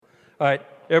All right,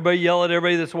 everybody yell at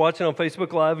everybody that's watching on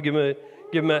Facebook Live. Give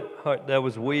him a heart. That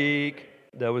was weak.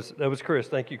 That was Chris.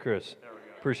 Thank you, Chris.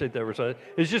 Appreciate that response.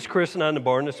 It's just Chris and I in the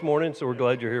barn this morning, so we're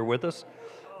glad you're here with us.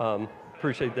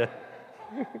 Appreciate that.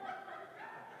 I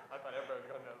thought everybody was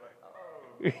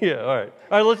going to Yeah, all right.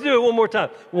 All right, let's do it one more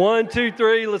time. 1, 2,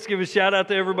 3. Let's give a shout out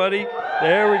to everybody.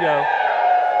 There we go.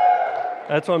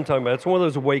 That's what I'm talking about. It's one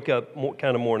of those wake up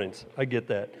kind of mornings. I get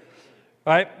that.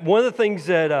 All right, one of the things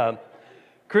that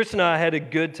Chris and I had a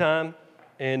good time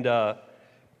and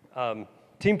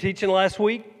team teaching last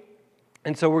week,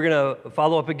 and so we're going to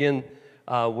follow up again.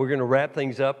 We're going to wrap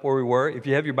things up where we were. If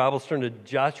you have your Bibles, turn to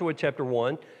Joshua chapter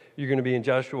 1. You're going to be in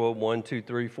Joshua 1, 2,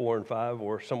 3, 4, and 5,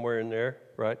 or somewhere in there,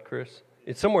 right, Chris?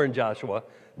 It's somewhere in Joshua,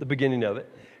 the beginning of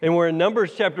it. And we're in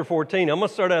Numbers chapter 14. I'm going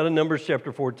to start out in Numbers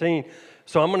chapter 14.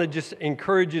 So I'm going to just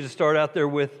encourage you to start out there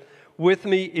with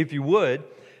me, if you would.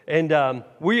 And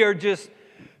we are just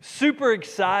super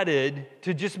excited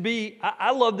to just be,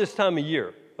 I love this time of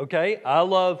year, okay? I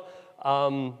love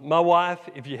my wife,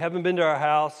 if you haven't been to our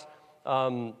house,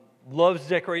 loves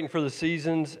decorating for the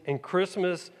seasons, and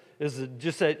Christmas is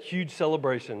just that huge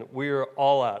celebration. We are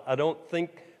all out. I don't think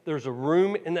there's a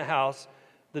room in the house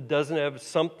that doesn't have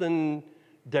something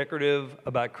decorative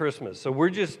about Christmas. So we're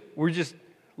just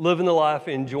living the life,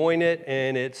 enjoying it,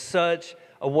 and it's such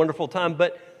a wonderful time.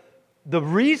 But the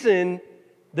reason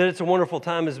that it's a wonderful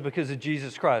time is because of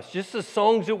Jesus Christ. Just the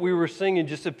songs that we were singing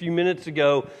just a few minutes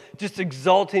ago, just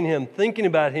exalting Him, thinking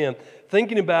about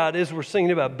as we're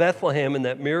singing about Bethlehem and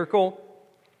that miracle.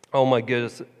 Oh my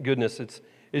goodness,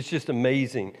 it's just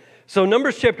amazing. So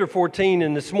Numbers chapter 14,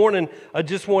 and this morning I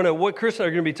just want to, what Chris and I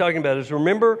are going to be talking about is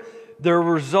remember there are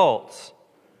results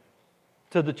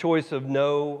to the choice of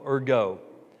no or go.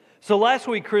 So last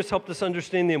week Chris helped us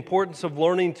understand the importance of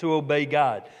learning to obey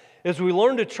God. As we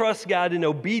learn to trust God in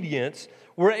obedience,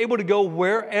 we're able to go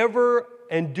wherever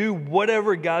and do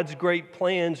whatever God's great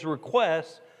plans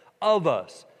request of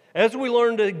us. As we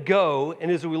learn to go and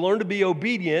as we learn to be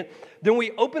obedient, then we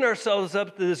open ourselves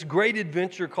up to this great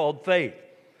adventure called faith.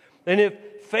 And if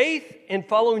faith in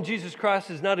following Jesus Christ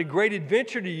is not a great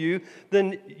adventure to you,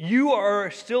 then you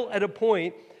are still at a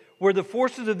point where the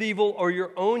forces of evil or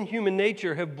your own human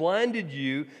nature have blinded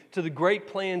you to the great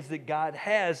plans that God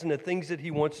has and the things that He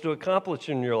wants to accomplish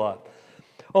in your life.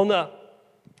 On the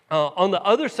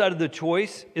other side of the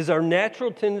choice is our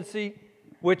natural tendency,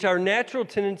 which our natural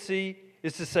tendency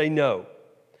is to say no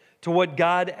to what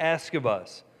God asks of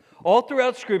us. All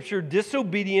throughout Scripture,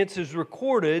 disobedience is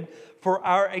recorded for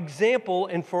our example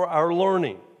and for our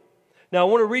learning. Now, I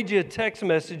want to read you a text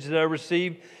message that I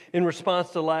received in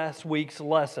response to last week's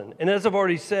lesson. And as I've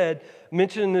already said,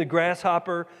 mentioning the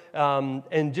grasshopper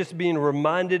and just being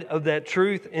reminded of that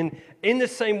truth. And in the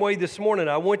same way this morning,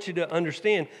 I want you to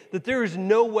understand that there is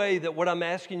no way that what I'm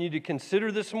asking you to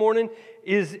consider this morning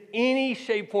is any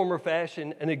shape, form, or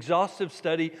fashion an exhaustive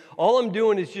study. All I'm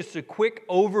doing is just a quick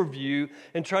overview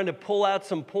and trying to pull out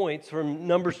some points from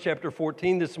Numbers chapter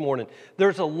 14 this morning.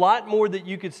 There's a lot more that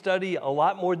you could study, a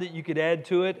lot more that you could add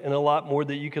to it, and a lot more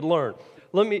that you could learn.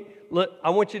 I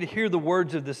want you to hear the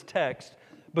words of this text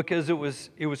because it was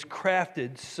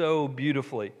crafted so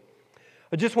beautifully.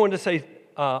 I just wanted to say,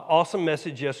 awesome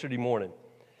message yesterday morning.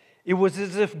 It was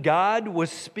as if God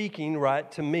was speaking right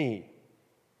to me.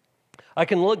 I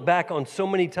can look back on so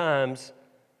many times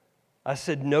I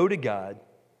said no to God,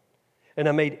 and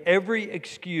I made every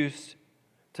excuse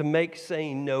to make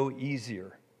saying no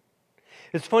easier.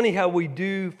 It's funny how we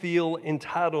do feel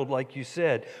entitled, like you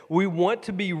said. We want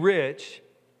to be rich,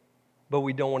 but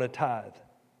we don't want to tithe.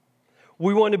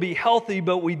 We want to be healthy,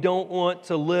 but we don't want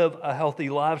to live a healthy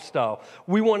lifestyle.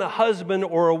 We want a husband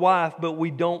or a wife, but we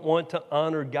don't want to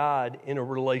honor God in a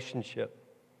relationship.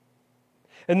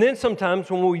 And then sometimes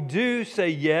when we do say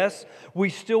yes, we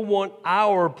still want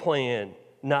our plan,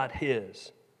 not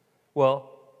His.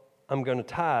 Well, I'm going to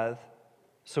tithe,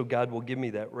 so God will give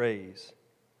me that raise.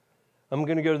 I'm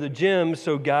going to go to the gym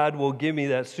so God will give me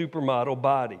that supermodel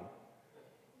body.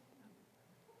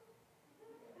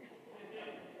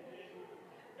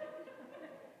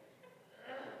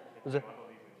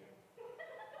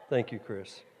 Thank you,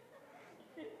 Chris.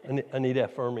 I need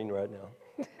affirming right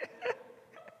now.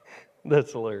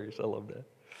 That's hilarious. I love that.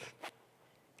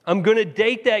 I'm going to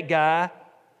date that guy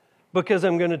because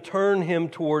I'm going to turn him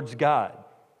towards God.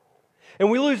 And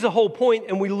we lose the whole point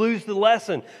and we lose the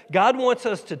lesson. God wants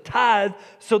us to tithe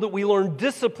so that we learn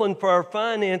discipline for our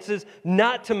finances,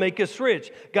 not to make us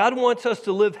rich. God wants us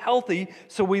to live healthy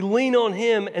so we lean on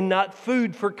Him and not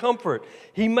food for comfort.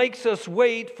 He makes us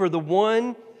wait for the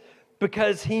one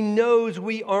because He knows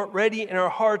we aren't ready in our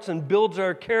hearts and builds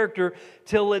our character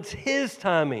till it's His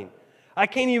timing. I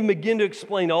can't even begin to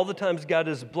explain all the times God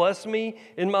has blessed me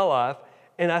in my life,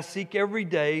 and I seek every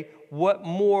day what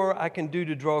more I can do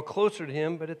to draw closer to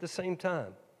Him, but at the same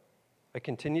time, I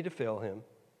continue to fail Him,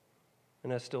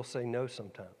 and I still say no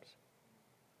sometimes.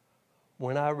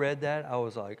 When I read that, I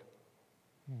was like,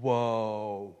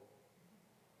 whoa.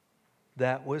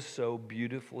 That was so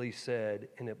beautifully said,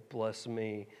 and it blessed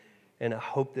me, and I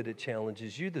hope that it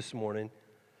challenges you this morning,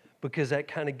 because that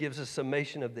kind of gives a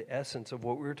summation of the essence of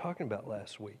what we were talking about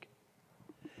last week.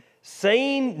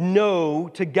 Saying no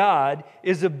to God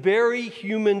is a very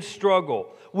human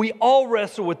struggle. We all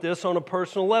wrestle with this on a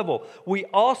personal level. We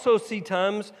also see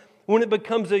times when it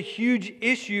becomes a huge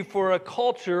issue for a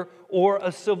culture or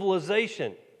a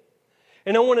civilization.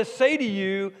 And I want to say to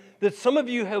you that some of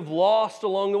you have lost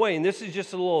along the way, and this is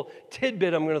just a little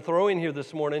tidbit I'm going to throw in here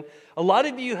this morning. A lot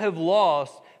of you have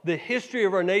lost the history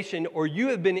of our nation, or you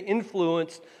have been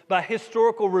influenced by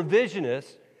historical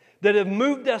revisionists that have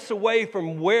moved us away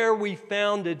from where we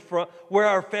founded from, where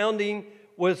our founding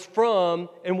was from,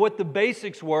 and what the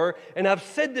basics were. And I've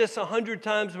said this 100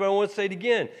 times, but I want to say it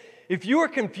again. If you are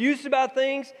confused about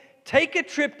things, take a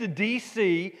trip to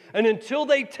D.C., and until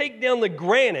they take down the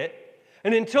granite,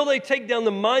 and until they take down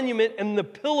the monument and the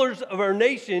pillars of our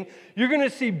nation, you're going to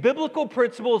see biblical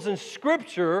principles in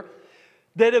Scripture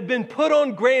that have been put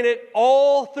on granite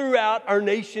all throughout our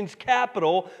nation's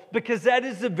capital, because that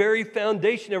is the very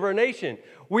foundation of our nation.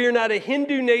 We are not a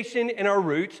Hindu nation in our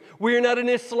roots. We are not an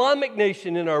Islamic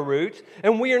nation in our roots.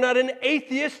 And we are not an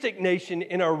atheistic nation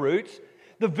in our roots.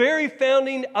 The very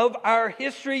founding of our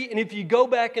history, and if you go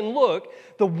back and look,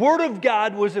 the Word of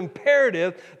God was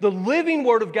imperative. The living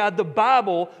Word of God, the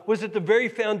Bible, was at the very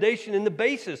foundation and the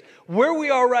basis. Where we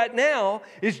are right now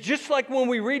is just like when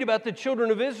we read about the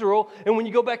children of Israel, and when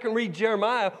you go back and read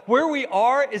Jeremiah, where we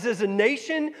are is as a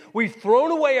nation, we've thrown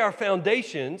away our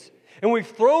foundations, and we've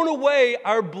thrown away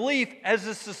our belief as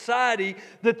a society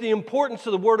that the importance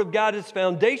of the Word of God is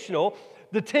foundational.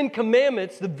 The Ten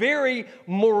Commandments, the very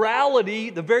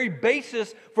morality, the very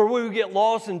basis for where we get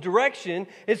laws and direction.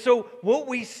 And so what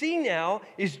we see now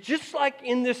is just like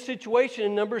in this situation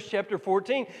in Numbers chapter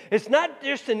 14. It's not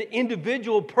just an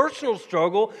individual personal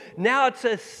struggle. Now it's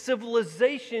a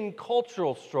civilization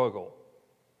cultural struggle.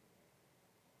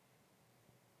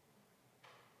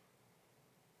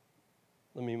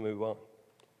 Let me move on.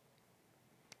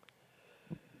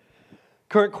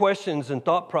 Current questions and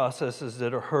thought processes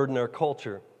that are heard in our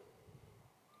culture.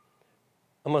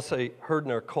 I'm going to say heard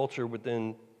in our culture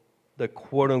within the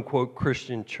quote-unquote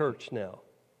Christian church now.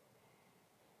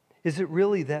 Is it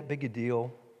really that big a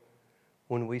deal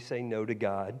when we say no to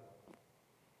God?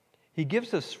 He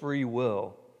gives us free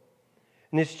will,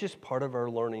 and it's just part of our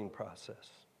learning process.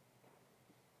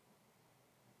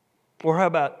 Or how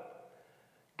about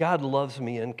God loves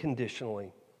me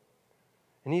unconditionally,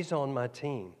 and He's on my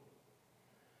team?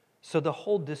 So the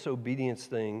whole disobedience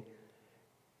thing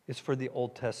is for the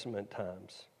Old Testament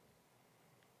times.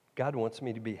 God wants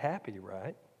me to be happy,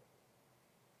 right?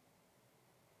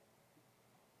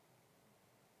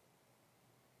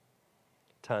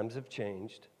 Times have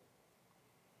changed.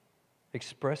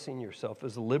 Expressing yourself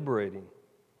is liberating,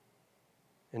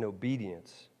 and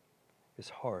obedience is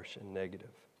harsh and negative.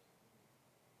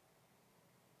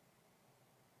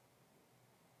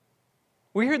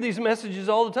 We hear these messages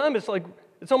all the time.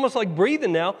 It's almost like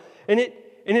breathing now, and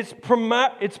it's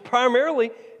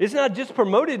primarily, it's not just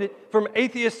promoted from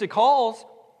atheistic halls,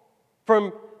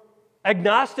 from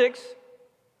agnostics.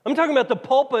 I'm talking about the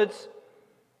pulpits,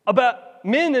 about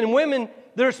men and women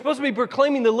that are supposed to be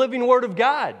proclaiming the living Word of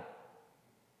God.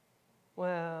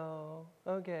 Well,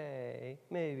 okay,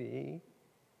 maybe.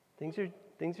 Things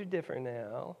are different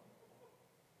now.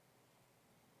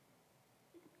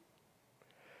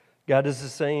 God is the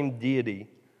same deity,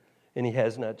 and He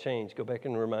has not changed. Go back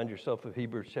and remind yourself of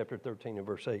Hebrews chapter 13 and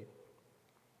verse 8.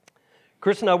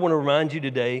 Chris and I want to remind you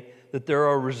today that there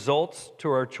are results to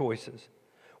our choices.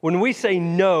 When we say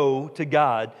no to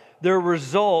God, there are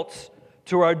results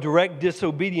to our direct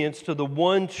disobedience to the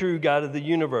one true God of the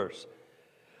universe.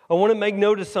 I want to make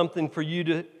note of something for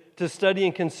you to study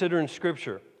and consider in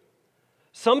Scripture.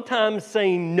 Sometimes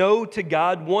saying no to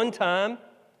God one time,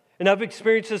 and I've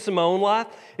experienced this in my own life,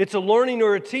 it's a learning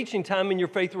or a teaching time in your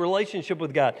faith relationship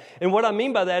with God. And what I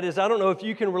mean by that is, I don't know if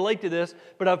you can relate to this,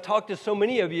 but I've talked to so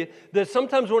many of you that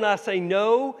sometimes when I say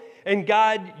no, and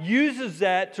God uses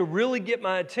that to really get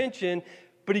my attention,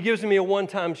 but He gives me a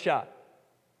one-time shot.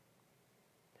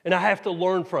 And I have to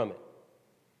learn from it.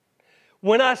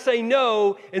 When I say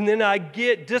no, and then I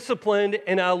get disciplined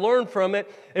and I learn from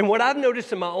it. And what I've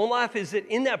noticed in my own life is that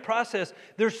in that process,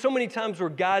 there's so many times where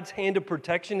God's hand of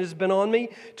protection has been on me,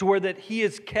 to where that He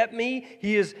has kept me,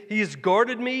 He has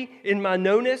guarded me in my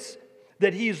no-ness,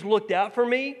 that He has looked out for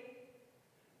me.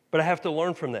 But I have to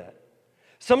learn from that.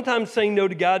 Sometimes saying no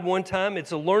to God one time,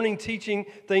 it's a learning, teaching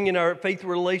thing in our faith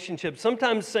relationship.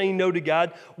 Sometimes saying no to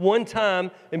God one time,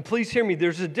 and please hear me,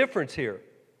 there's a difference here.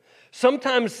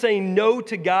 Sometimes saying no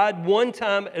to God one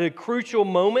time at a crucial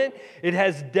moment, it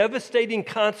has devastating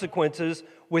consequences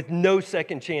with no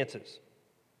second chances.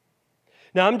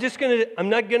 Now, we're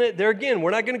not going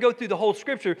to go through the whole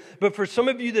scripture, but for some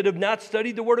of you that have not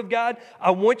studied the Word of God,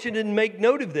 I want you to make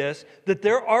note of this, that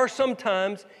there are some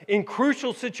times in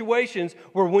crucial situations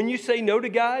where when you say no to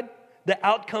God, the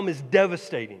outcome is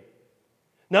devastating.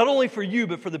 Not only for you,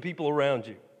 but for the people around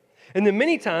you. And then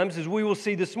many times, as we will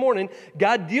see this morning,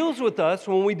 God deals with us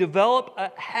when we develop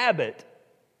a habit.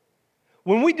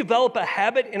 When we develop a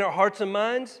habit in our hearts and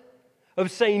minds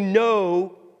of saying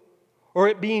no, or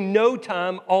it being no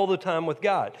time all the time with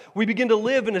God, we begin to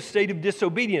live in a state of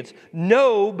disobedience.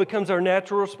 No becomes our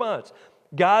natural response.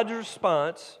 God's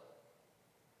response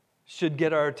should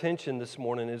get our attention this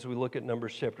morning as we look at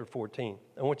Numbers chapter 14.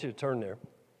 I want you to turn there.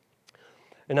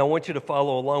 And I want you to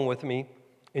follow along with me.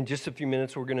 In just a few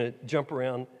minutes, we're going to jump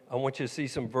around. I want you to see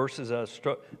some verses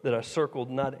that I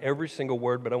circled, not every single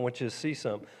word, but I want you to see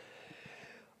some.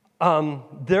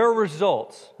 There are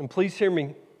results, and please hear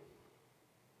me.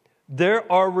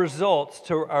 There are results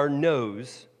to our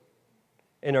no's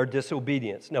and our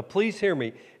disobedience. Now, please hear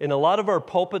me. In a lot of our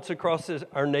pulpits across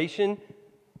our nation,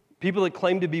 people that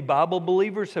claim to be Bible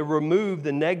believers have removed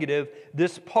the negative,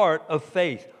 this part of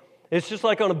faith. It's just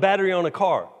like on a battery on a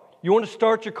car. You want to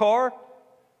start your car?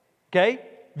 Okay?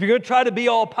 If you're going to try to be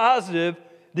all positive,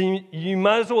 then you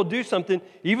might as well do something.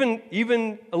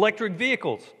 Even electric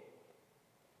vehicles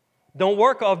don't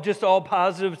work off just all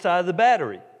positive side of the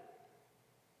battery.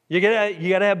 You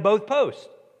got to have both posts.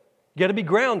 You got to be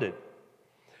grounded.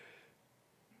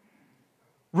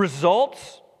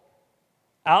 Results,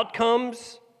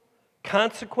 outcomes,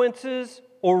 consequences,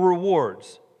 or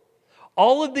rewards.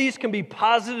 All of these can be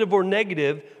positive or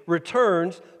negative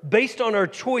returns based on our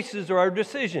choices or our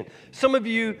decision. Some of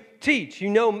you teach. You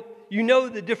know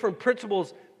the different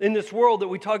principles in this world that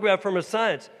we talk about from a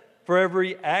science. For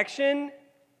every action,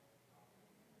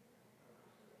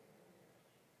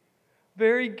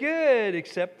 very good,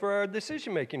 except for our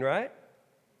decision making, right?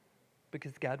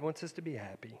 Because God wants us to be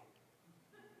happy.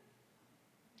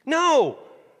 No.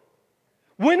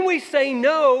 When we say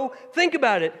no, think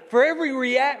about it. For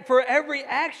every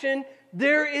action,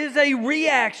 there is a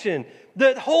reaction.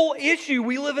 The whole issue,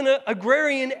 we live in an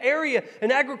agrarian area,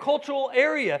 an agricultural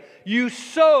area. You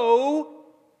sow.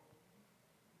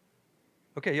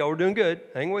 Okay, y'all, we're doing good.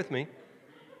 Hang with me.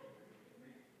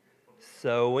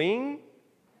 Sowing,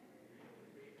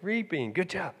 reaping. Good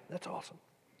job. That's awesome.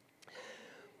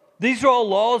 These are all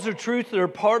laws or truths that are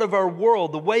part of our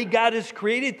world, the way God has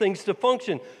created things to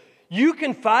function. You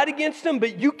can fight against them,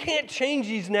 but you can't change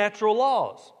these natural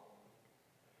laws.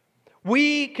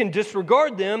 We can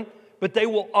disregard them, but they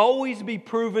will always be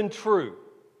proven true.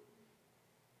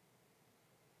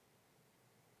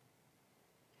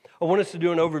 I want us to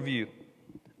do an overview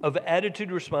of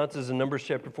attitude responses in Numbers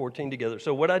chapter 14 together.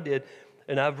 So what I did,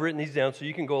 and I've written these down so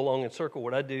you can go along and circle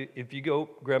what I do. If you go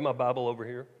grab my Bible over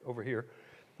here,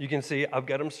 you can see I've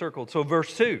got them circled. So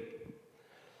verse 2.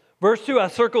 Verse 2, I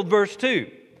circled verse 2.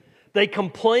 They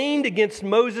complained against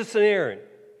Moses and Aaron.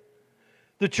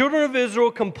 The children of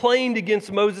Israel complained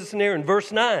against Moses and Aaron.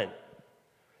 Verse 9.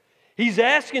 He's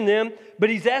asking them, but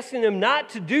he's asking them not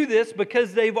to do this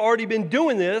because they've already been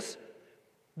doing this.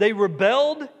 They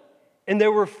rebelled and they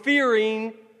were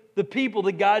fearing the people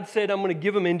that God said, I'm going to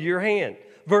give them into your hand.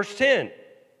 Verse 10.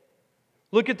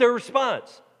 Look at their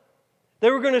response. They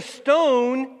were going to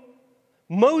stone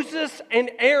Moses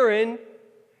and Aaron.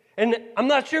 And I'm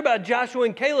not sure about Joshua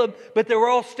and Caleb, but they were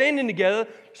all standing together.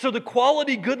 So the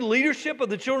quality, good leadership of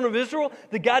the children of Israel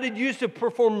that God had used to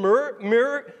perform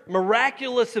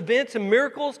miraculous events and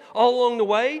miracles all along the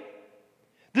way.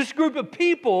 This group of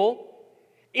people,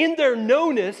 in their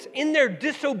no-ness, in their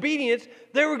disobedience,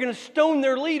 they were going to stone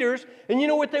their leaders. And you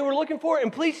know what they were looking for?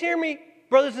 And please hear me,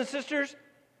 brothers and sisters.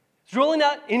 It's really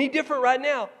not any different right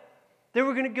now. They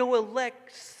were going to go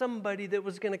elect somebody that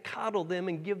was going to coddle them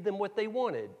and give them what they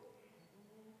wanted.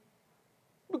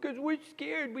 Because we're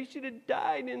scared. We should have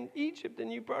died in Egypt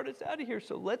and you brought us out of here.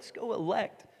 So let's go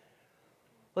elect.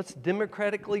 Let's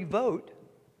democratically vote.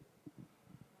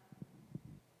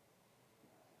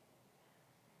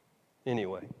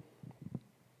 Anyway,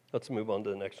 let's move on to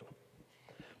the next one.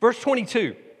 Verse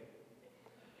 22.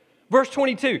 Verse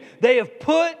 22. They have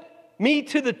put me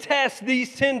to the test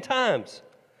these 10 times.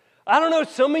 I don't know,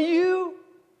 some of you,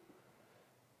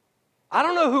 I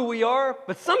don't know who we are,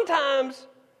 but sometimes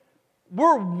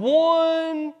we're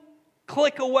one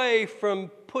click away from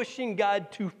pushing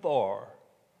God too far.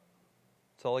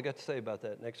 That's all I got to say about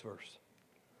that. Next verse.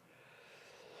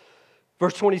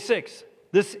 Verse 26.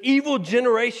 This evil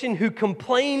generation who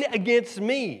complain against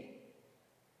me.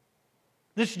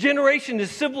 This generation,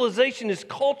 this civilization, this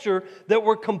culture that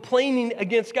were complaining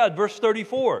against God. Verse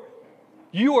 34.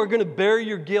 You are going to bear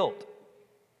your guilt.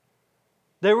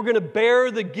 They were going to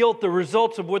bear the guilt, the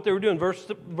results of what they were doing.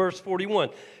 Verse 41.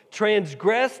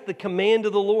 Transgress the command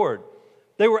of the Lord.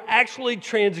 They were actually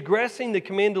transgressing the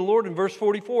command of the Lord in verse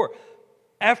 44.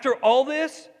 After all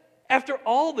this,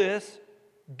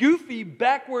 goofy,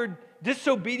 backward,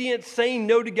 disobedient, saying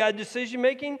no to God decision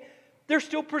making, they're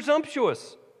still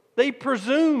presumptuous. They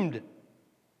presumed.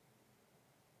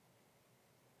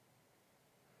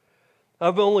 I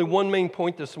have only one main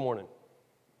point this morning.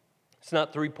 It's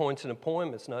not 3 points in a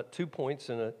poem. It's not 2 points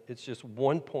it's just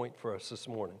 1 point for us this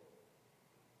morning.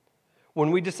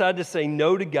 When we decide to say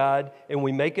no to God and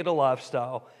we make it a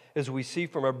lifestyle, as we see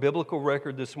from our biblical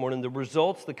record this morning, the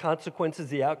results, the consequences,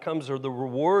 the outcomes, or the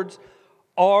rewards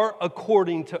are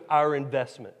according to our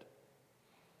investment.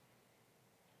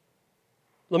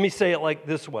 Let me say it like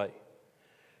this way.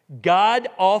 God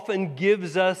often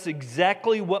gives us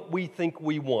exactly what we think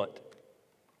we want.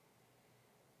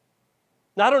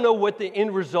 Now, I don't know what the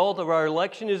end result of our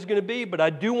election is going to be, but I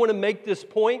do want to make this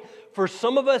point. For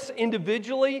some of us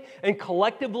individually and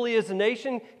collectively as a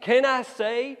nation, can I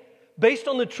say, based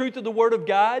on the truth of the Word of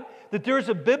God, that there is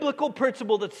a biblical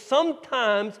principle that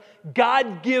sometimes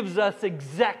God gives us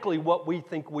exactly what we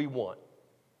think we want.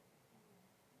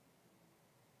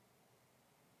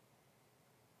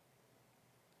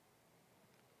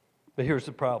 But here's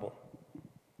the problem.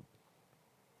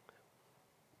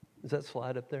 Is that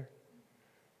slide up there?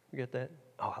 You get that?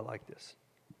 Oh, I like this.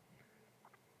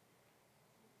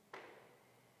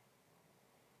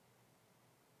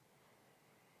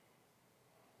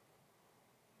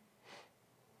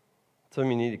 Some of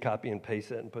you need to copy and paste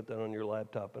that and put that on your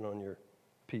laptop and on your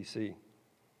PC.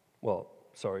 Well,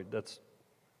 sorry, that's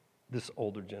this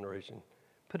older generation.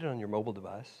 Put it on your mobile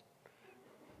device.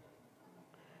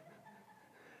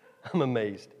 I'm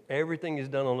amazed. Everything is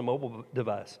done on a mobile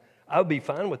device. I would be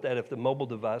fine with that if the mobile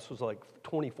device was like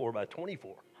 24 by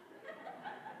 24.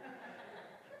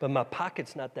 But my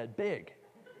pocket's not that big.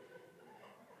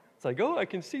 It's like, oh, I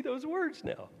can see those words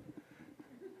now.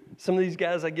 Some of these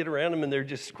guys, I get around them and they're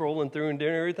just scrolling through and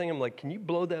doing everything. I'm like, can you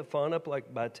blow that font up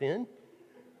like by 10?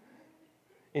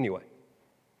 Anyway.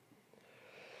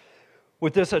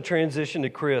 With this, I transition to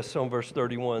Chris on verse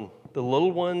 31. The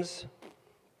little ones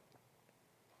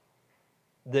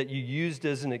that you used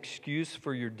as an excuse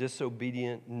for your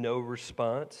disobedient no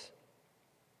response.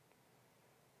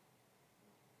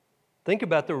 Think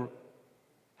about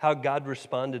how God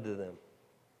responded to them.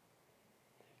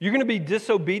 You're going to be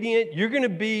disobedient. You're going to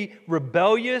be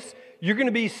rebellious. You're going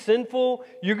to be sinful.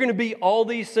 You're going to be all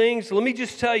these things. Let me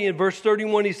just tell you in verse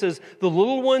 31, he says, the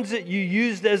little ones that you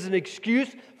used as an excuse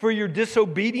for your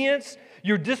disobedience,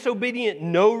 your disobedient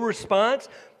no response,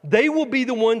 they will be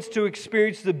the ones to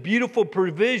experience the beautiful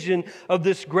provision of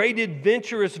this great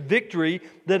adventurous victory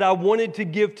that I wanted to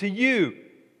give to you.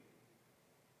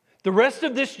 The rest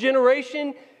of this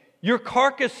generation, your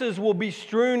carcasses will be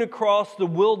strewn across the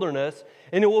wilderness,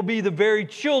 and it will be the very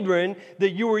children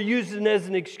that you were using as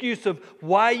an excuse of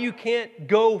why you can't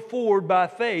go forward by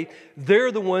faith.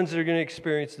 They're the ones that are going to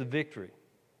experience the victory.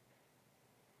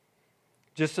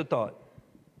 Just a thought.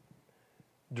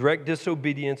 Direct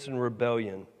disobedience and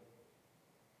rebellion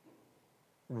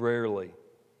rarely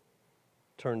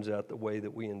turns out the way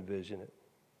that we envision it.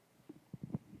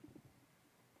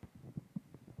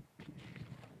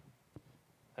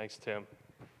 Thanks, Tim.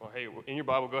 Well, hey, in your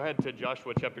Bible, go ahead to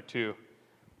Joshua chapter 2.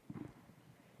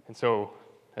 And so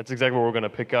that's exactly where we're going to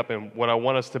pick up. And what I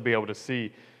want us to be able to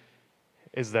see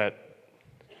is that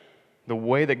the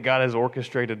way that God has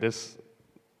orchestrated this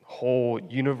whole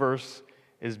universe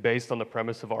is based on the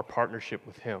premise of our partnership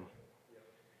with Him.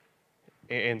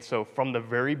 And so from the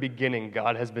very beginning,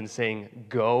 God has been saying,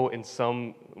 go in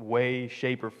some way,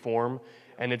 shape, or form.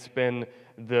 And it's been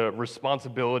the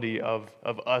responsibility of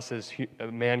us as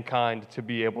mankind to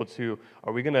be able to,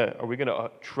 are we gonna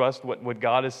trust what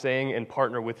God is saying and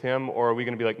partner with Him, or are we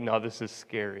gonna be like, no, this is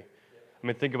scary? I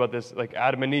mean, think about this, like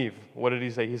Adam and Eve. What did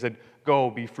He say? He said, go,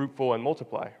 be fruitful and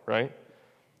multiply, right?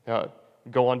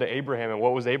 Go on to Abraham, and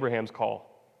what was Abraham's call?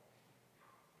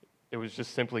 It was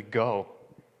just simply go.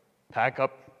 Pack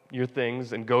up your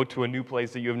things and go to a new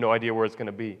place that you have no idea where it's going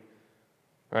to be,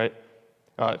 right?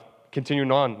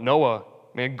 Continuing on, Noah,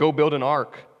 man, go build an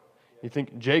ark. You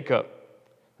think Jacob,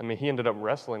 I mean, he ended up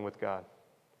wrestling with God.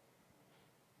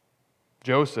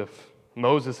 Joseph,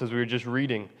 Moses, as we were just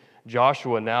reading,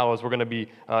 Joshua now, as we're going to be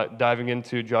diving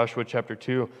into Joshua chapter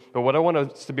 2. But what I want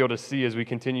us to be able to see as we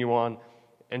continue on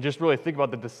and just really think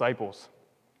about the disciples,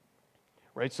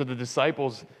 right? So the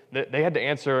disciples, they had to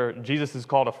answer Jesus'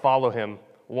 call to follow him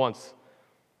once,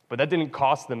 but that didn't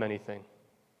cost them anything.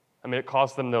 I mean, it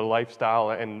cost them their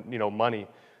lifestyle and, money.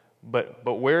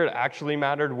 But where it actually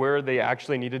mattered, where they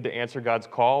actually needed to answer God's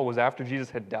call was after Jesus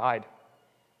had died.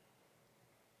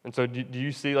 And so do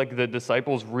you see like the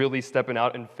disciples really stepping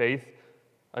out in faith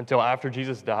until after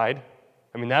Jesus died?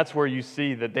 I mean, that's where you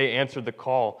see that they answered the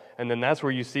call. And then that's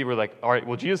where you see we're like, all right,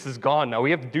 well, Jesus is gone. Now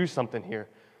we have to do something here.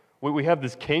 We have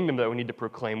this kingdom that we need to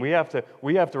proclaim. We have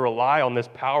to rely on this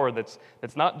power that's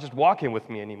not just walking with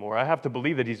me anymore. I have to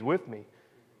believe that he's with me.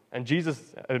 And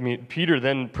Peter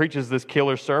then preaches this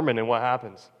killer sermon, and what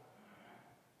happens?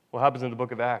 What happens in the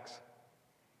book of Acts?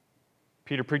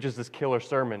 Peter preaches this killer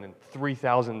sermon, and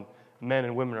 3,000 men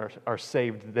and women are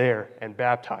saved there and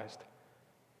baptized.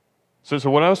 So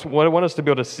what I want us to be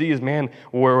able to see is, man,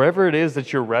 wherever it is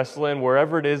that you're wrestling,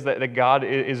 wherever it is that God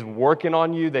is working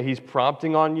on you, that he's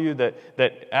prompting on you,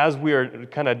 that as we are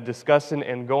kind of discussing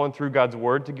and going through God's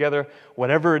word together,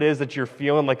 whatever it is that you're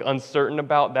feeling like uncertain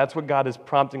about, that's what God is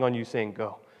prompting on you, saying,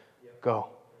 go, go,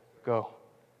 go,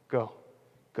 go,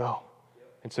 go.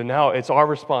 And so now it's our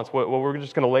response. What we're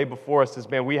just going to lay before us is,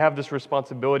 man, we have this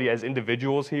responsibility as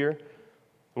individuals here.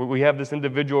 We have this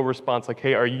individual response like,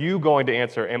 hey, are you going to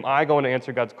answer? Am I going to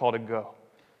answer God's call to go?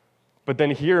 But then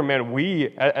here, man, we,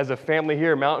 as a family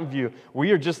here at Mountain View,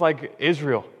 we are just like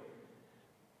Israel.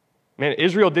 Man,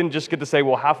 Israel didn't just get to say,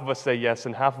 well, half of us say yes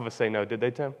and half of us say no. Did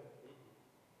they, Tim?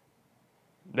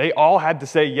 They all had to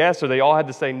say yes or they all had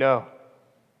to say no.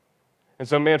 And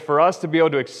so, man, for us to be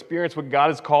able to experience what God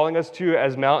is calling us to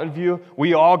as Mountain View,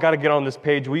 we all got to get on this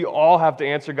page. We all have to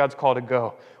answer God's call to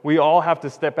go. We all have to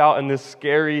step out in this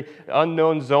scary,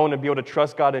 unknown zone and be able to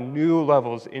trust God in new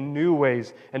levels, in new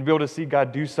ways, and be able to see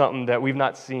God do something that we've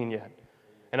not seen yet.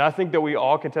 And I think that we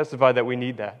all can testify that we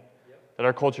need that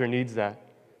our culture needs that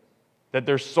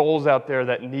there's souls out there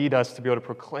that need us to be able to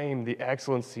proclaim the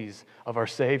excellencies of our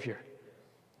Savior.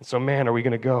 And so, man, are we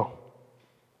going to go?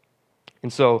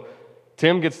 And so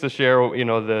Tim gets to share,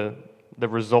 the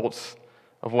results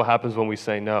of what happens when we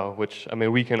say no, which, I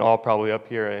mean, we can all probably up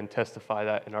here and testify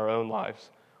that in our own lives,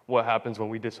 what happens when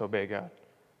we disobey God.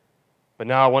 But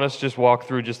now I want us to just walk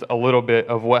through just a little bit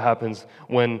of what happens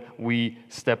when we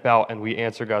step out and we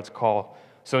answer God's call.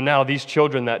 So now these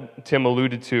children that Tim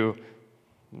alluded to,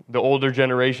 the older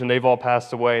generation, they've all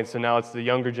passed away, and so now it's the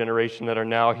younger generation that are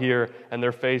now here, and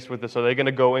they're faced with this. Are they going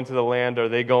to go into the land? Are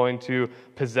they going to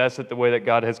possess it the way that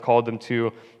God has called them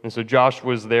to? And so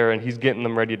Joshua's there, and he's getting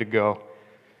them ready to go.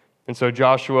 And so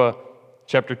Joshua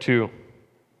chapter 2,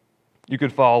 you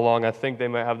could follow along. I think they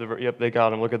might have yep, they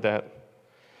got him. Look at that.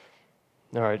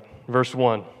 All right, verse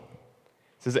 1. It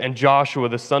says, and Joshua,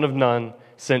 the son of Nun,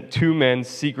 sent 2 men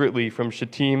secretly from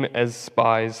Shittim as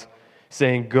spies,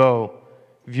 saying, go,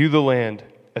 view the land,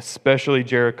 especially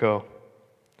Jericho.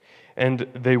 And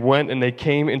they went and they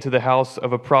came into the house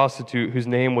of a prostitute whose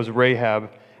name was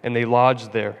Rahab, and they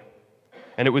lodged there.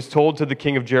 And it was told to the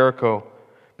king of Jericho,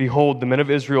 behold, the men of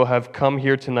Israel have come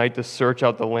here tonight to search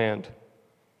out the land.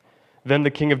 Then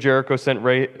the king of Jericho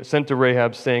sent to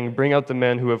Rahab, saying, bring out the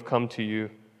men who have come to you,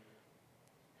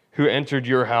 who entered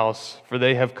your house, for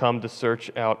they have come to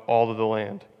search out all of the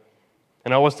land.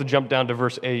 And I want us to jump down to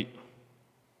verse 8.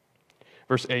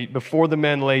 Verse 8, before the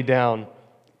men lay down,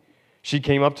 she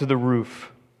came up to the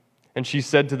roof, and she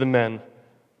said to the men,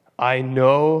 I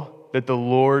know that the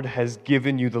Lord has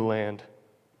given you the land,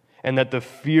 and that the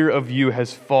fear of you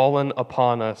has fallen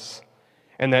upon us,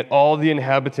 and that all the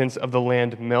inhabitants of the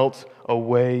land melt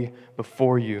away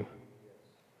before you.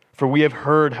 For we have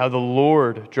heard how the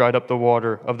Lord dried up the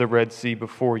water of the Red Sea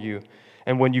before you,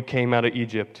 and when you came out of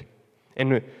Egypt,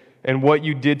 and what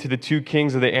you did to the 2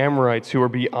 kings of the Amorites who are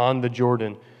beyond the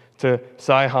Jordan, to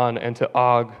Sihon and to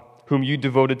Og, whom you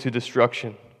devoted to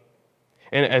destruction.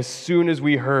 And as soon as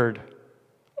we heard,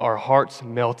 our hearts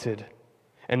melted,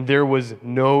 and there was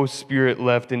no spirit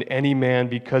left in any man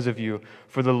because of you.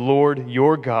 For the Lord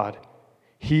your God,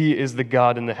 he is the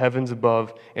God in the heavens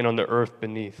above and on the earth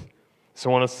beneath. So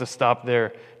I want us to stop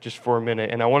there just for a minute,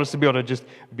 and I want us to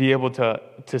be able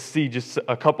to see just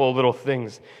a couple of little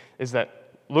things, is that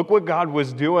look what God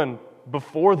was doing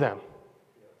before them.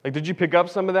 Like, did you pick up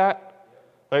some of that?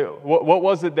 Like, what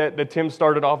was it that Tim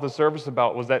started off the service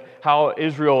about? Was that how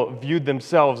Israel viewed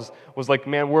themselves was like,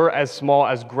 man, we're as small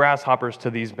as grasshoppers to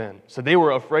these men. So they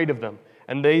were afraid of them.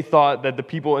 And they thought that the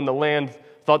people in the land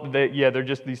thought that, they're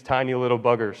just these tiny little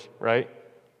buggers, right?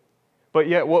 But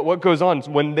yet what goes on is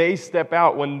when they step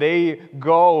out, when they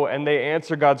go and they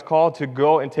answer God's call to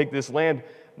go and take this land,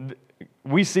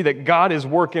 we see that God is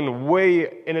working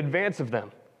way in advance of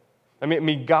them. I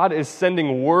mean, God is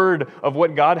sending word of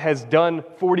what God has done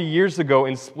 40 years ago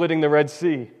in splitting the Red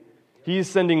Sea. He is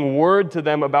sending word to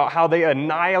them about how they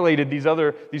annihilated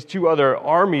these two other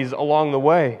armies along the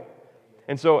way.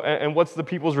 And so, and what's the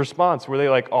people's response? Were they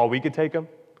like, oh, we could take them?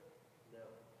 No.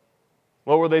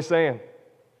 What were they saying?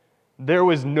 There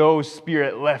was no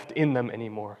spirit left in them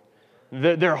anymore.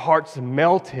 Their hearts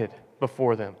melted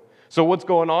before them. So what's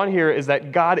going on here is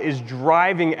that God is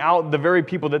driving out the very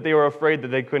people that they were afraid that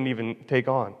they couldn't even take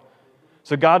on.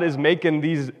 So God is making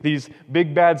these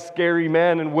big, bad, scary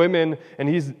men and women, and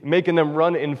He's making them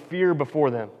run in fear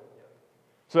before them.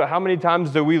 So how many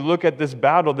times do we look at this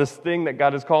battle, this thing that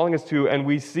God is calling us to, and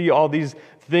we see all these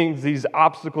things, these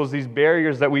obstacles, these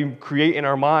barriers that we create in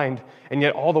our mind, and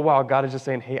yet all the while God is just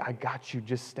saying, hey, I got you,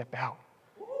 just step out.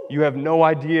 You have no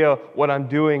idea what I'm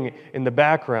doing in the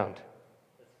background.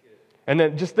 And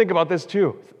then just think about this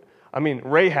too. I mean,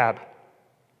 Rahab.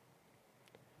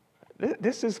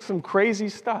 This is some crazy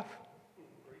stuff.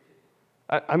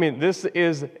 I mean, this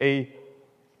is a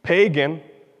pagan,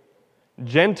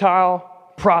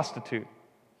 Gentile prostitute.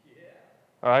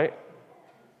 All right?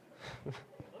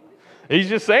 He's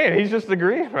just saying. He's just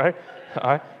agreeing, right?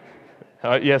 All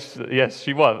right. Yes,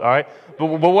 she was. All right. But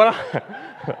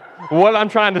what I'm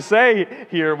trying to say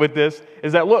here with this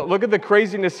is that look at the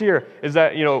craziness here. Is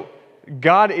that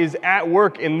God is at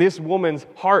work in this woman's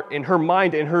heart, in her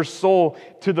mind, in her soul,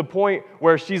 to the point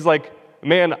where she's like,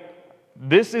 man,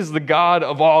 this is the God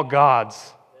of all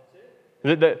gods.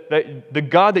 The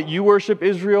God that you worship,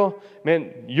 Israel,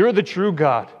 man, you're the true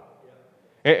God.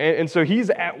 And so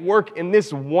He's at work in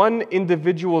this one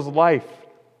individual's life.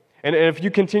 And if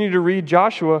you continue to read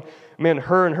Joshua, man,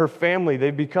 her and her family,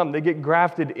 they get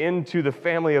grafted into the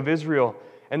family of Israel.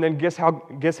 And then guess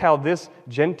how this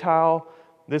Gentile,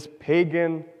 this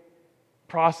pagan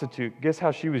prostitute, guess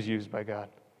how she was used by God?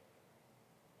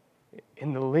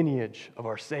 In the lineage of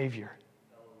our Savior.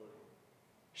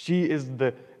 She is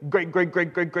the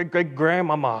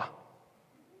great-great-great-great-great-great-grandmama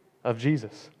of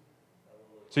Jesus.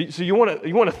 So you want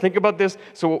to think about this?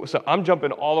 So I'm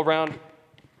jumping all around,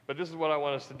 but this is what I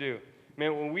want us to do.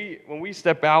 Man, when we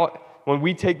step out, when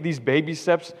we take these baby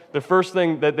steps, the first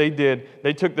thing that they did,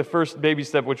 they took the first baby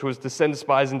step, which was to send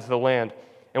spies into the land.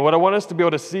 And what I want us to be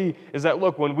able to see is that,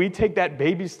 look, when we take that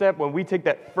baby step, when we take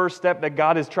that first step that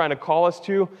God is trying to call us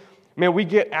to, man, we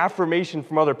get affirmation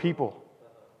from other people.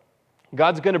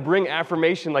 God's going to bring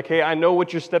affirmation like, hey, I know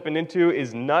what you're stepping into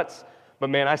is nuts, but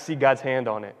man, I see God's hand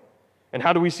on it. And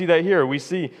how do we see that here? We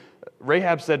see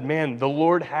Rahab said, man, the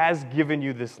Lord has given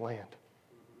you this land.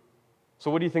 So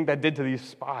what do you think that did to these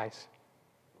spies?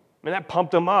 Man, that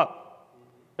pumped them up.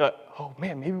 Oh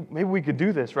man, maybe we could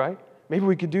do this, right? Maybe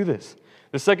we could do this.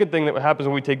 The second thing that happens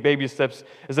when we take baby steps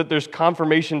is that there's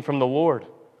confirmation from the Lord.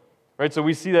 Right? So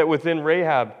we see that within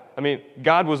Rahab. I mean,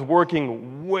 God was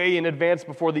working way in advance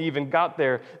before they even got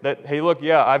there that, hey, look,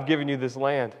 yeah, I've given you this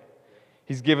land.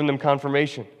 He's given them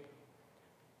confirmation.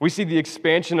 We see the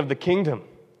expansion of the kingdom.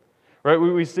 Right?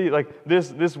 We see like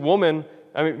this woman,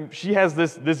 I mean, she has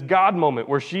this God moment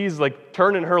where she's like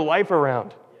turning her life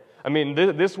around. I mean,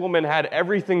 this woman had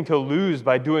everything to lose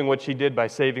by doing what she did by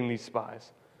saving these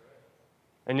spies.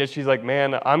 And yet she's like,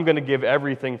 man, I'm going to give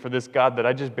everything for this God that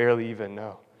I just barely even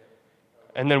know.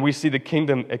 And then we see the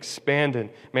kingdom expanded.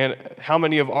 Man, how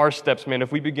many of our steps, man,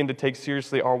 if we begin to take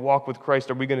seriously our walk with Christ,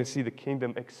 are we going to see the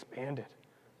kingdom expanded?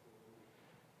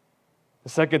 The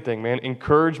second thing, man,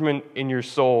 encouragement in your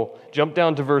soul. Jump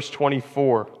down to verse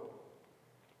 24.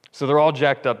 So they're all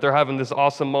jacked up. They're having this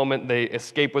awesome moment. They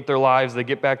escape with their lives. They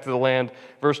get back to the land.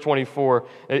 Verse 24,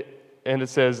 and it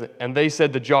says, and they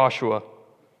said to Joshua,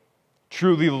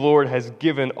 truly the Lord has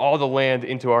given all the land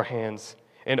into our hands,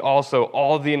 and also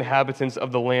all the inhabitants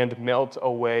of the land melt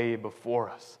away before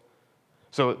us.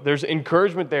 So there's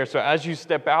encouragement there. So as you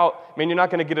step out, man, you're not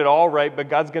going to get it all right, but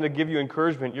God's going to give you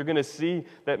encouragement. You're going to see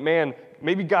that, man,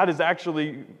 maybe God is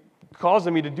actually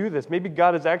causing me to do this. Maybe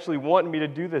God is actually wanting me to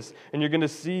do this. And you're going to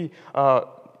see,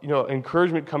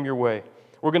 encouragement come your way.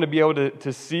 We're going to be able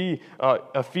to see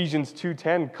Ephesians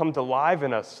 2:10 come to life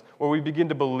in us, where we begin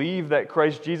to believe that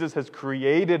Christ Jesus has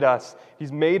created us.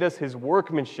 He's made us His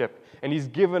workmanship, and He's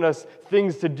given us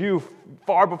things to do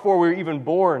far before we were even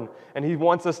born, and He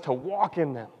wants us to walk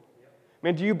in them.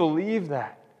 Man, do you believe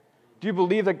that? Do you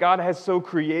believe that God has so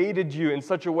created you in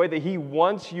such a way that He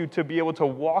wants you to be able to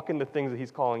walk in the things that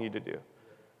He's calling you to do?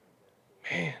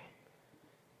 Man,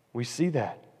 we see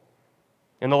that.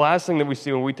 And the last thing that we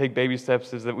see when we take baby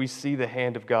steps is that we see the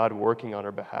hand of God working on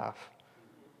our behalf.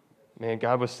 Man,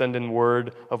 God was sending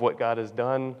word of what God has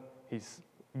done. He's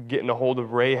getting a hold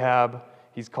of Rahab.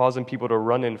 He's causing people to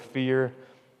run in fear.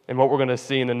 And what we're going to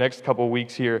see in the next couple of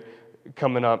weeks here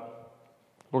coming up,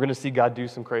 we're going to see God do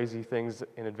some crazy things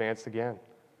in advance again.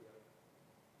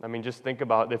 I mean, just think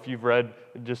about if you've read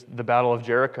just the Battle of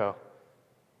Jericho.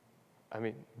 I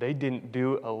mean, they didn't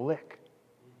do a lick.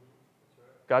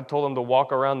 God told them to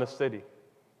walk around the city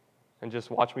and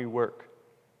just watch me work.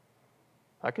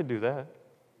 I could do that.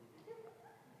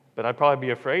 But I'd probably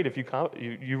be afraid if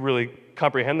you really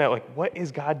comprehend that. Like, what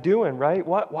is God doing, right?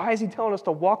 Why is He telling us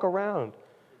to walk around?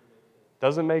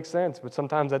 Doesn't make sense, but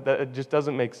sometimes that just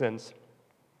doesn't make sense.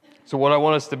 So what I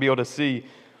want us to be able to see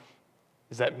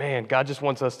is that, man, God just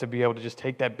wants us to be able to just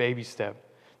take that baby step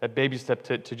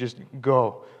to just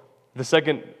go. The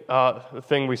second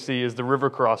thing we see is the river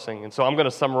crossing. And so I'm going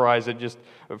to summarize it just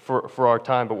for our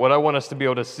time. But what I want us to be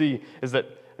able to see is that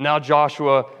now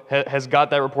Joshua has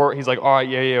got that report. He's like, all right,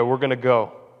 yeah, we're going to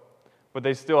go. But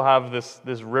they still have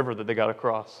this river that they got to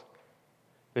cross.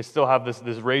 They still have this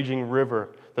raging river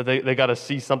that they got to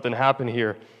see something happen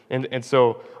here. And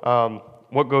so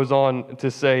what goes on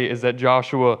to say is that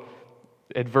Joshua,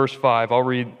 at verse 5, I'll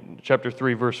read chapter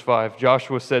 3, verse 5.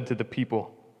 Joshua said to the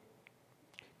people,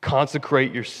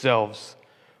 consecrate yourselves,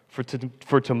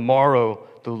 for tomorrow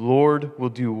the Lord will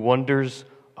do wonders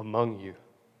among you.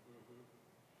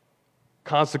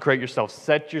 Consecrate yourselves,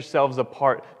 set yourselves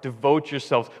apart, devote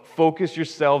yourselves, focus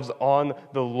yourselves on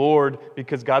the Lord,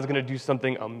 because God's going to do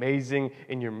something amazing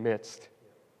in your midst.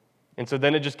 And so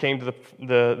then it just came to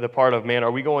the part of, man,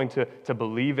 are we going to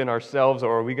believe in ourselves,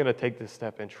 or are we going to take this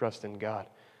step and trust in God?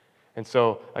 And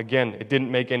so, again, it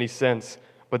didn't make any sense,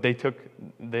 but they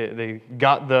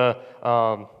got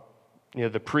the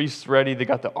priests ready, they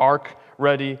got the ark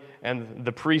ready, and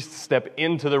the priests step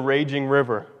into the raging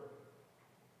river,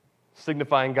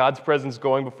 signifying God's presence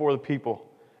going before the people.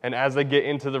 And as they get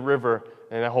into the river,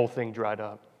 and that whole thing dried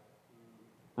up.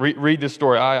 Read this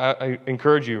story. I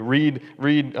encourage you, read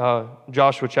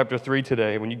Joshua chapter 3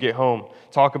 today when you get home.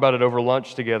 Talk about it over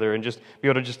lunch together and just be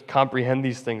able to just comprehend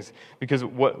these things. Because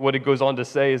what it goes on to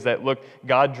say is that, look,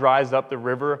 God dries up the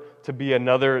river to be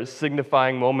another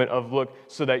signifying moment of, look,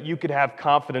 so that you could have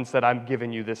confidence that I'm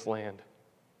giving you this land.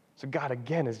 So God,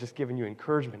 again, is just giving you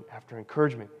encouragement after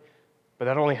encouragement. But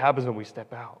that only happens when we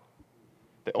step out.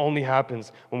 That only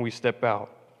happens when we step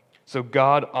out. So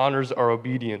God honors our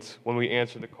obedience when we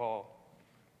answer the call.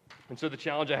 And so the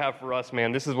challenge I have for us,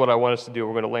 man, this is what I want us to do.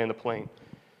 We're going to land the plane.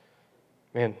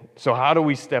 Man, so how do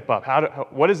we step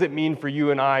up? What does it mean for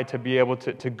you and I to be able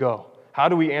to go? How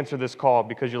do we answer this call?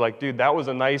 Because you're like, dude, that was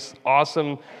a nice,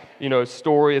 awesome,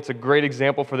 story. It's a great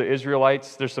example for the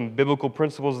Israelites. There's some biblical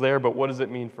principles there, but what does it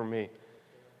mean for me?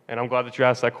 And I'm glad that you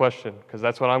asked that question, because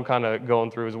that's what I'm kind of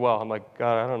going through as well. I'm like,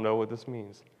 God, I don't know what this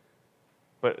means.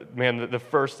 But man, the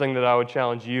first thing that I would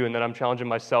challenge you and that I'm challenging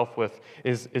myself with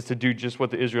is to do just what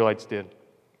the Israelites did.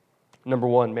 Number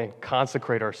one, man,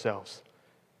 consecrate ourselves.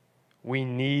 We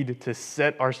need to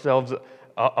set ourselves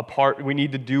apart. We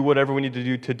need to do whatever we need to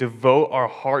do to devote our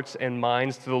hearts and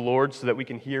minds to the Lord so that we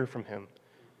can hear from Him.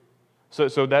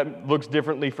 So that looks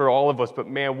differently for all of us, but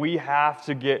man, we have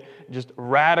to get just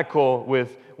radical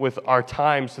with our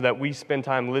time so that we spend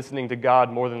time listening to God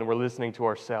more than we're listening to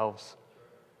ourselves.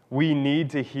 We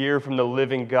need to hear from the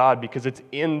living God, because it's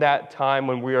in that time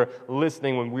when we are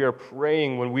listening, when we are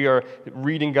praying, when we are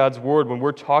reading God's Word, when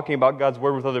we're talking about God's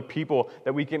Word with other people,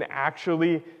 that we can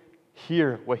actually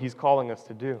hear what He's calling us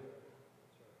to do.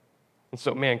 And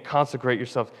so, man, consecrate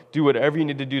yourself. Do whatever you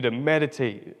need to do to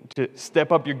meditate, to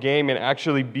step up your game and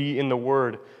actually be in the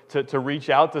Word, to reach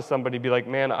out to somebody, be like,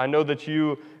 man, I know that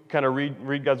you kind of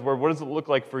read God's Word. What does it look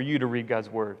like for you to read God's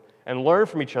Word? And learn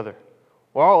from each other.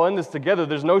 We're all in this together.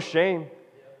 There's no shame.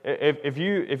 If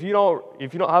you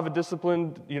don't have a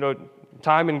disciplined,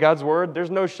 time in God's Word, there's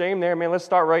no shame there, man. Let's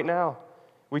start right now.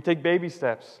 We take baby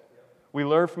steps. We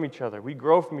learn from each other. We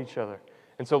grow from each other.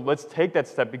 And so let's take that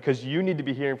step, because you need to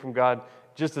be hearing from God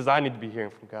just as I need to be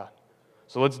hearing from God.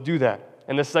 So let's do that.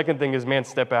 And the second thing is, man,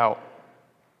 step out.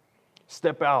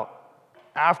 Step out.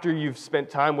 After you've spent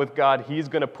time with God, He's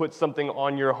going to put something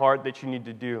on your heart that you need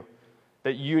to do,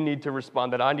 that you need to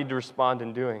respond, that I need to respond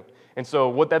in doing. And so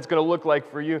what that's going to look like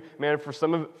for you, man, for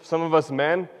some of us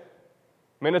men,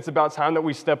 it's about time that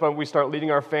we step up and we start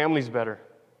leading our families better.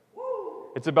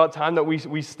 It's about time that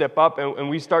we step up and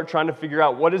we start trying to figure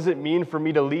out, what does it mean for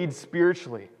me to lead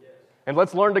spiritually? And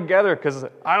let's learn together because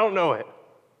I don't know it.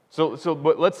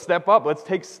 But let's step up. Let's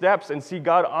take steps and see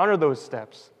God honor those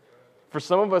steps. For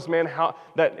some of us, man,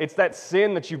 it's that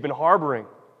sin that you've been harboring.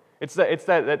 It's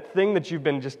that thing that you've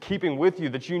been just keeping with you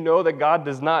that you know that God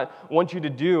does not want you to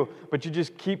do, but you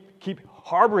just keep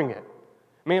harboring it.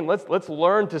 Man, let's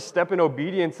learn to step in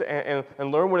obedience and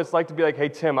learn what it's like to be like, hey,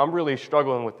 Tim, I'm really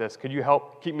struggling with this. Could you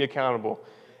help keep me accountable?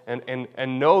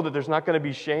 And know that there's not going to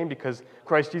be shame because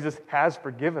Christ Jesus has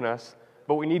forgiven us,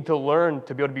 but we need to learn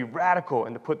to be able to be radical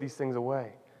and to put these things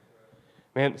away.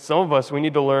 Man, some of us, we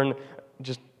need to learn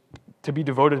just to be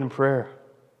devoted in prayer.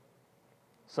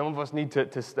 Some of us need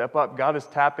to step up. God is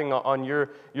tapping on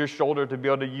your shoulder to be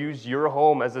able to use your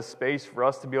home as a space for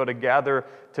us to be able to gather,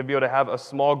 to be able to have a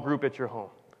small group at your home,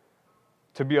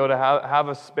 to be able to have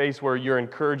a space where you're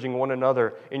encouraging one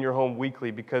another in your home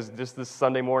weekly because just this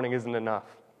Sunday morning isn't enough.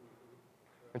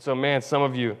 And so, man, some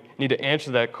of you need to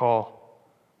answer that call.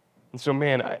 And so,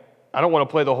 man, I don't want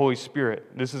to play the Holy Spirit.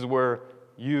 This is where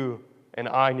you and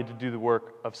I need to do the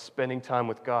work of spending time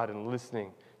with God and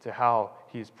listening to how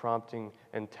He is prompting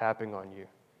and tapping on you.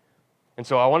 And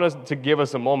so I want us to give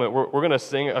us a moment. We're going to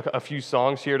sing a few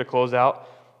songs here to close out.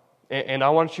 And I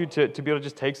want you to be able to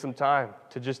just take some time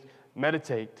to just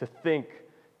meditate, to think,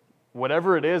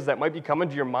 whatever it is that might be coming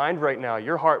to your mind right now.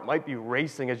 Your heart might be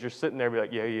racing as you're sitting there, be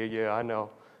like, yeah, I know.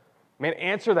 Man,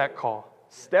 answer that call.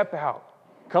 Step out.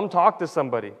 Come talk to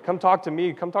somebody. Come talk to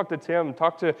me. Come talk to Tim.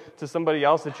 Talk to somebody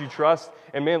else that you trust.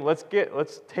 And man, let's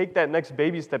take that next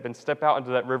baby step and step out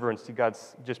into that river and see God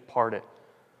just part it.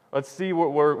 Let's see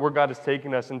where God is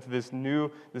taking us into this new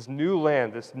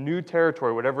land, this new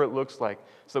territory, whatever it looks like,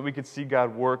 so that we could see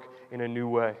God work in a new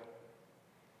way.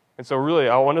 And so really,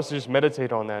 I want us to just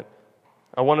meditate on that.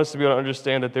 I want us to be able to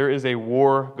understand that there is a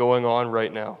war going on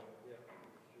right now.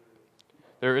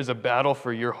 There is a battle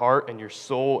for your heart and your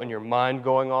soul and your mind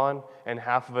going on, and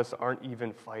half of us aren't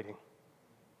even fighting.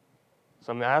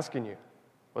 So I'm asking you,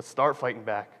 let's start fighting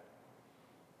back.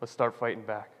 Let's start fighting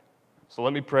back. So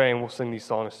let me pray and we'll sing these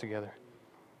songs together.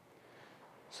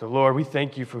 So Lord, we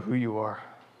thank you for who you are.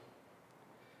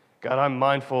 God, I'm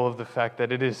mindful of the fact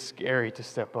that it is scary to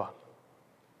step up.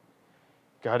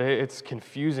 God, it's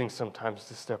confusing sometimes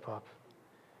to step up.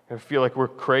 I feel like we're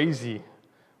crazy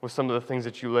with some of the things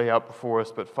that you lay out before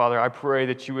us. But Father, I pray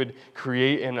that you would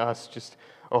create in us just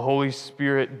a Holy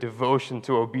Spirit devotion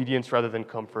to obedience rather than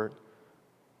comfort.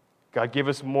 God, give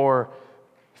us more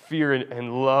fear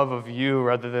and love of you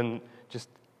rather than just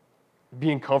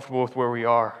being comfortable with where we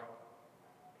are.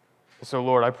 And so,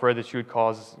 Lord, I pray that you would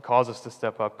cause us to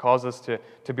step up, cause us to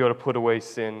be able to put away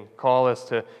sin, call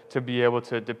us to be able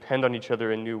to depend on each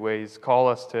other in new ways, call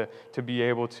us to be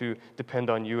able to depend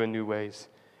on you in new ways.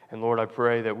 And Lord, I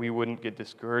pray that we wouldn't get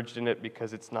discouraged in it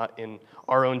because it's not in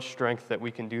our own strength that we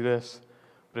can do this,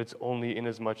 but it's only in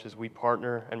as much as we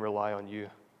partner and rely on you.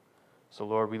 So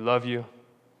Lord, we love you.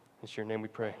 In your name we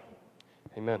pray.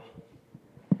 Amen.